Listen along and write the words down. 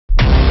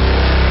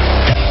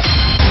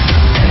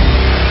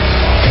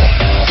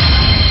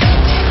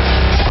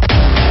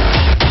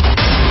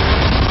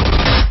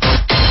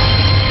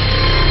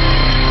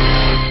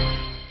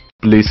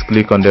please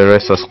click on the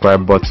red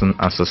subscribe button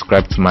and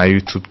subscribe to my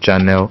YouTube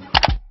channel.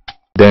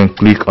 Then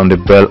click on the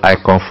bell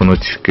icon for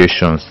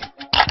notifications.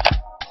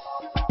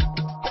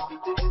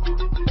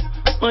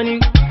 Money,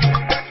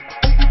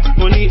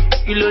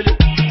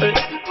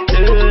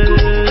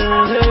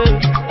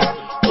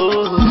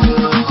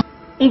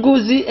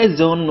 Ngozi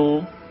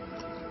Ezeonu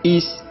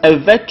is a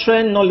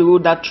veteran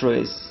Nollywood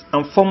actress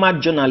and former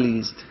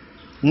journalist,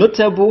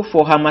 notable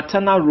for her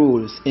maternal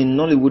roles in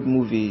Nollywood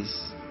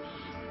movies.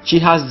 She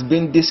has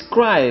been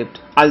described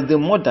as the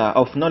mother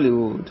of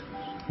Nollywood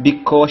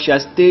because she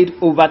has stayed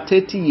over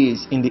 30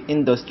 years in the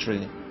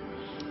industry.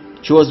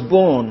 She was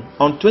born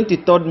on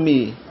 23rd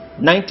May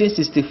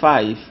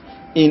 1965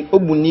 in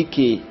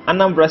Ogbunike,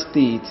 Anambra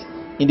State,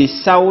 in the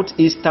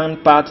southeastern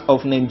part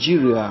of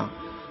Nigeria.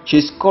 She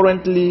is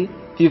currently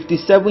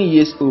 57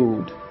 years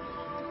old.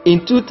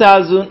 In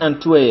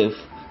 2012,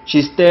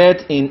 she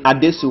starred in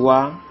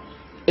Adesuwa,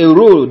 a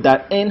role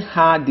that earned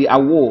her the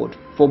award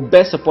for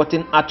Best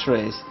Supporting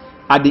Actress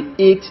at the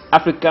 8th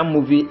African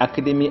Movie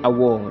Academy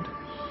Award.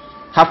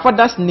 Her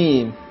father's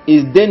name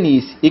is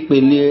Dennis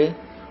Ikpelue,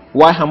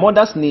 while her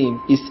mother's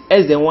name is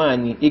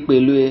Ezeonu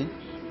Ikpelue.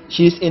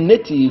 She is a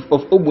native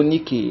of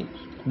Ogbunike,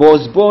 but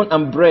was born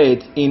and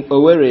bred in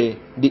Owerri,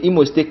 the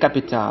Imo State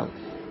capital,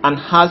 and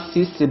has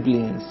 6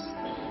 siblings.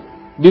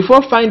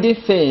 Before finding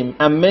fame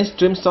and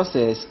mainstream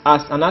success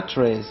as an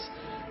actress,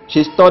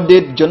 she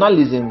studied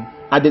journalism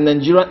at the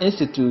Nigerian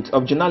Institute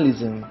of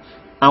Journalism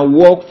and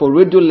worked for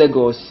Radio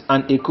Lagos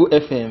and Eko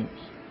FM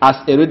as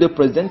a radio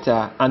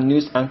presenter and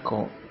news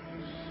anchor.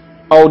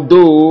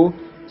 Although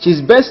she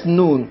is best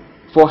known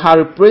for her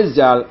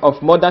reprisal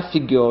of mother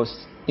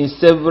figures in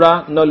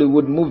several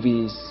Nollywood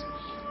movies,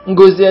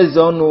 Ngozi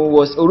Ezeonu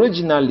was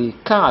originally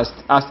cast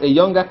as a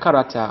younger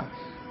character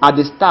at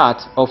the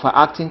start of her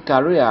acting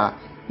career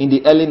in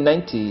the early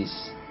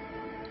 90s.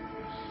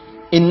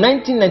 In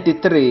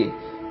 1993,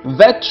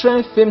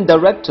 veteran film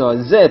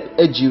director Zeb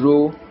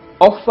Ejiro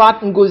offered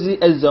Ngozi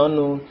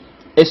Ezeonu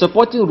a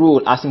supporting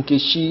role as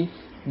Nkechi,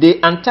 the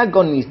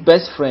antagonist's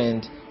best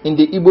friend in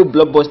the Igbo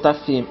blockbuster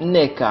film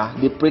Nneka,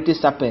 the Pretty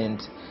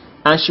Serpent,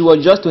 and she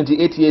was just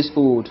 28 years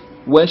old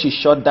when she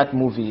shot that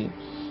movie.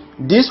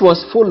 This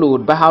was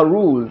followed by her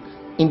role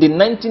in the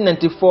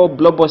 1994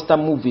 blockbuster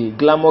movie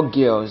Glamour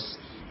Girls,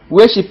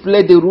 where she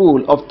played the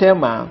role of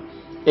Thelma,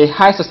 a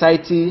high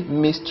society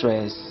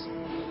mistress.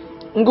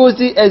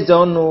 Ngozi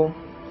Ezeonu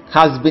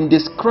has been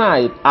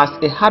described as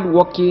a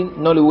hard-working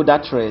Nollywood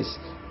actress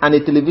and a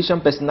television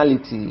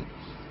personality.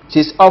 She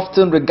is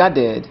often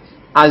regarded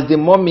as the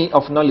mommy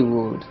of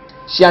Nollywood.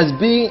 She has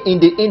been in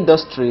the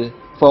industry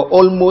for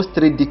almost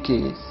 3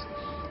 decades.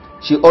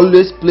 She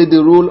always played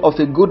the role of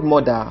a good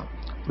mother,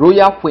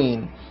 royal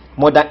queen,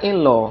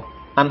 mother-in-law,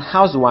 and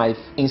housewife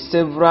in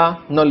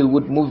several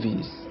Nollywood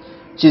movies.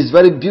 She is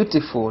very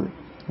beautiful,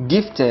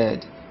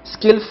 gifted,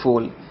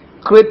 skillful,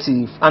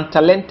 creative, and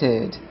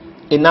talented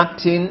in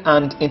acting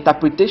and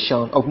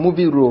interpretation of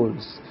movie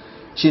roles.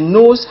 She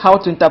knows how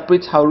to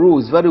interpret her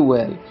roles very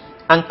well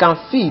and can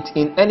fit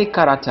in any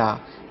character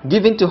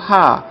given to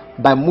her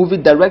by movie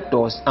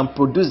directors and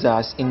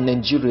producers in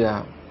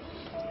Nigeria.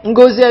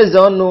 Ngozi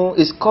Ezeonu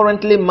is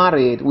currently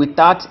married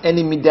without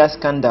any media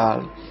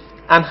scandal,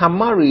 and her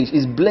marriage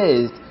is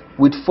blessed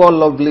with 4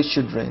 lovely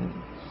children.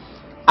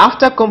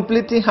 After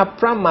completing her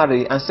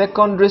primary and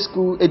secondary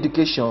school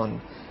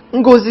education,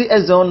 Ngozi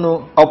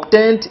Ezeonu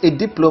obtained a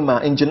diploma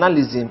in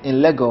journalism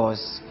in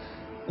Lagos.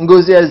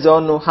 Ngozi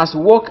Ezeonu has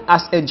worked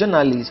as a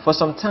journalist for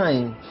some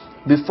time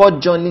before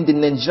joining the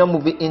Nigerian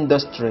movie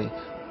industry,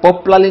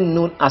 popularly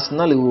known as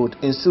Nollywood,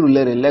 in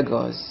Surulere,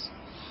 Lagos.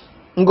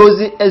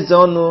 Ngozi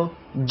Ezeonu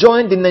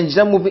joined the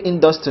Nigerian movie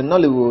industry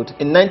Nollywood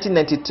in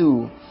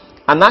 1992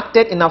 and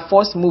acted in her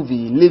first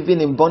movie, Living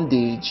in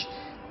Bondage,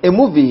 a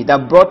movie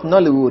that brought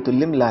Nollywood to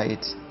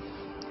limelight.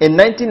 In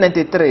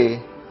 1993,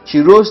 she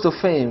rose to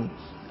fame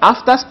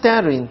after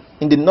starring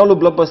in the Nollywood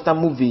blockbuster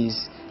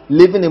movies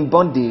Living in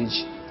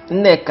Bondage,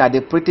 Nneka,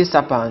 the Pretty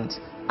Serpent,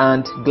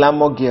 and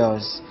Glamour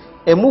Girls,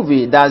 a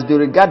movie that has been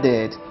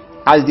regarded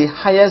as the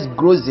highest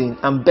grossing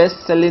and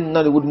best-selling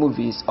Nollywood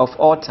movies of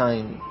all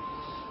time.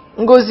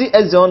 Ngozi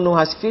Ezeonu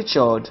has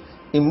featured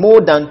in more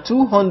than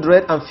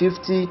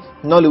 250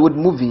 Nollywood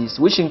movies,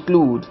 which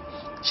include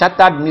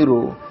Shattered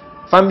Mirror,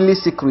 Family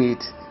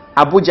Secret,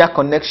 Abuja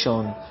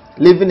Connection,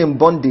 Living in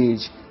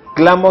Bondage,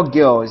 Glamour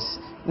Girls,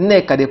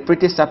 Nneka, the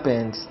Pretty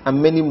Serpent, and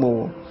many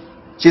more.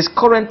 She is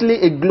currently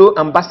a Glow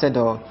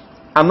ambassador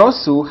and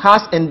also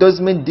has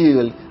endorsement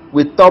deal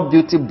with top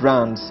beauty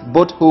brands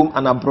both home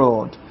and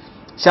abroad.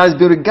 She has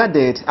been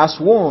regarded as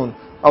one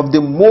of the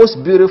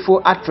most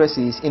beautiful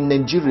actresses in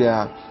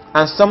Nigeria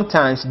and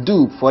sometimes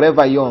do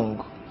forever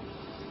young.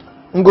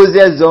 Ngozi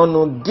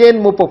Ezeonu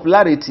gained more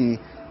popularity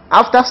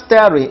after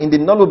starring in the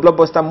Nollywood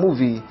blockbuster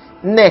movie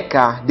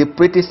Nneka, the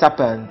Pretty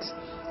Serpent,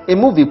 a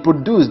movie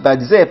produced by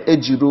Zeb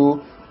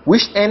Ejiro,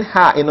 which earned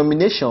her a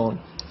nomination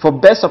for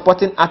Best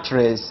Supporting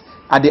Actress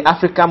at the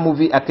African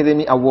Movie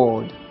Academy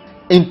Award.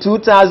 In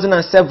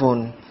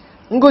 2007,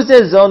 Ngozi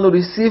Ezeonu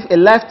received a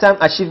Lifetime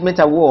Achievement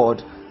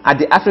Award at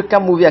the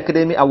African Movie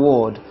Academy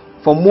Award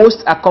for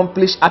most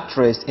accomplished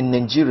actress in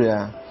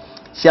Nigeria.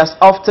 She has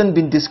often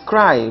been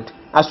described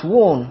as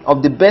one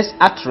of the best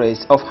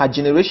actresses of her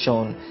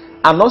generation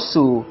and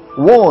also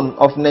one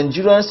of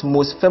Nigeria's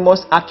most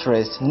famous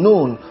actresses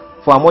known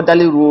for her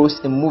motherly roles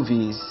in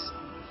movies.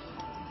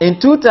 In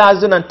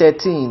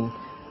 2013,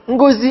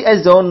 Ngozi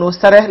Ezeonu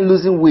started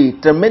losing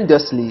weight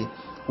tremendously,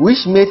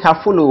 which made her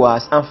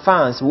followers and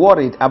fans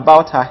worried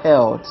about her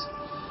health.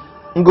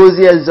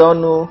 Ngozi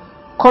Ezeonu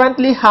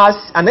currently has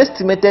an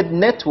estimated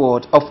net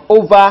worth of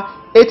over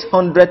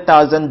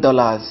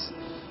 $800,000,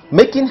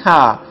 making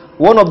her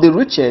one of the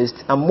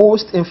richest and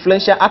most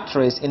influential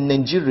actresses in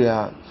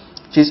Nigeria.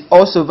 She is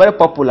also very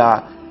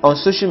popular on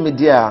social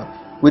media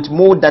with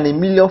more than 1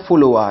 million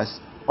followers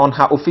on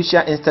her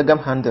official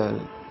Instagram handle.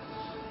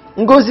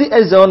 Ngozi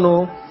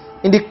Ezeonu,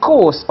 in the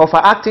course of her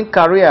acting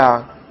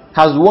career,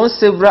 has won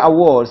several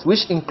awards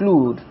which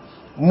include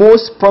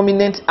Most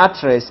Prominent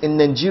Actress in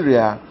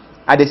Nigeria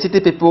at the City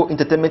People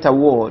Entertainment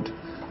Award,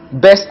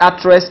 Best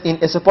Actress in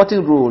a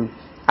Supporting Role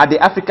at the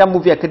African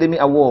Movie Academy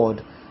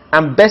Award,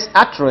 and Best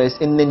Actress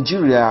in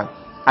Nigeria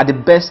at the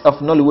Best of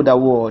Nollywood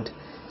Award.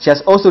 She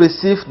has also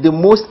received the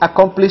Most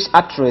Accomplished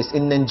Actress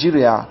in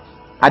Nigeria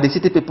at the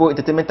City People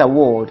Entertainment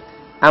Award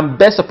and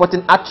Best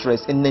Supporting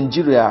Actress in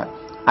Nigeria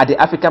at the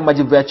African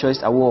Magic Choice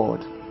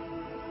Award.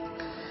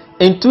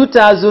 In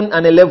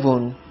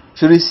 2011,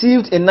 she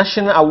received a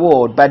national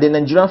award by the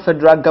Nigerian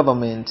federal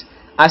government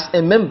as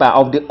a member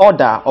of the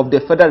Order of the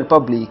Federal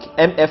Republic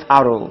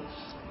 (MFRO),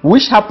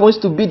 which happens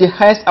to be the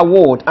highest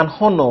award and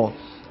honor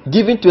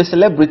given to a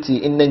celebrity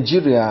in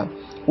Nigeria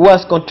who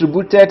has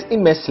contributed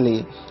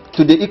immensely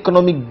to the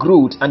economic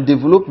growth and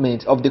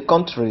development of the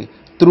country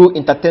through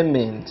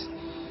entertainment.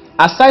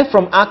 Aside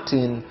from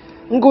acting,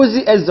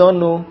 Ngozi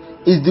Ezeonu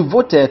is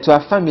devoted to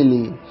her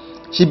family.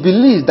 She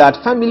believes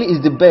that family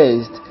is the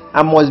best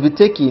and must be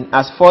taken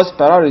as first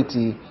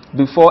priority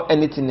before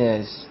anything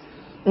else.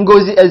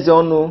 Ngozi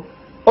Ezeonu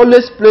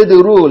always played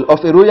the role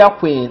of a royal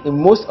queen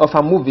in most of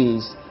her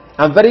movies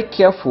and very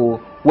careful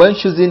when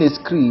choosing a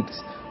script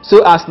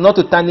so as not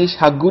to tarnish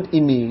her good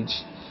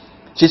image.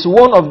 She is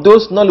one of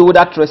those Nollywood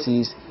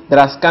actresses that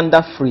are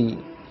scandal-free.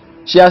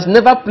 She has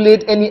never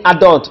played any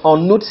adult or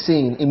nude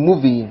scene in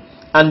movie,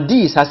 and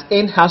this has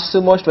earned her so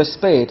much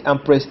respect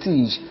and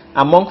prestige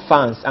among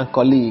fans and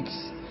colleagues.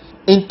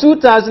 In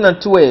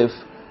 2012,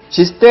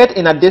 she starred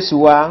in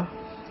Adesuwa,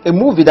 a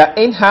movie that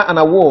earned her an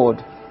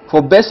award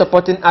for Best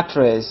Supporting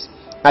Actress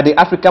at the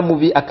African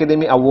Movie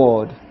Academy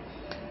Award.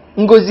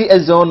 Ngozi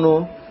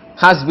Ezeonu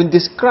has been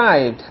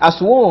described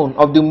as one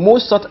of the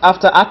most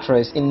sought-after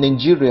actresses in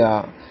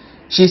Nigeria.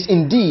 She is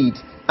indeed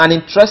an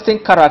interesting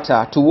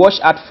character to watch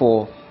out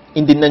for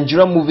in the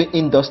Nigerian movie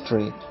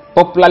industry,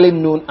 popularly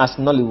known as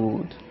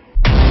Nollywood.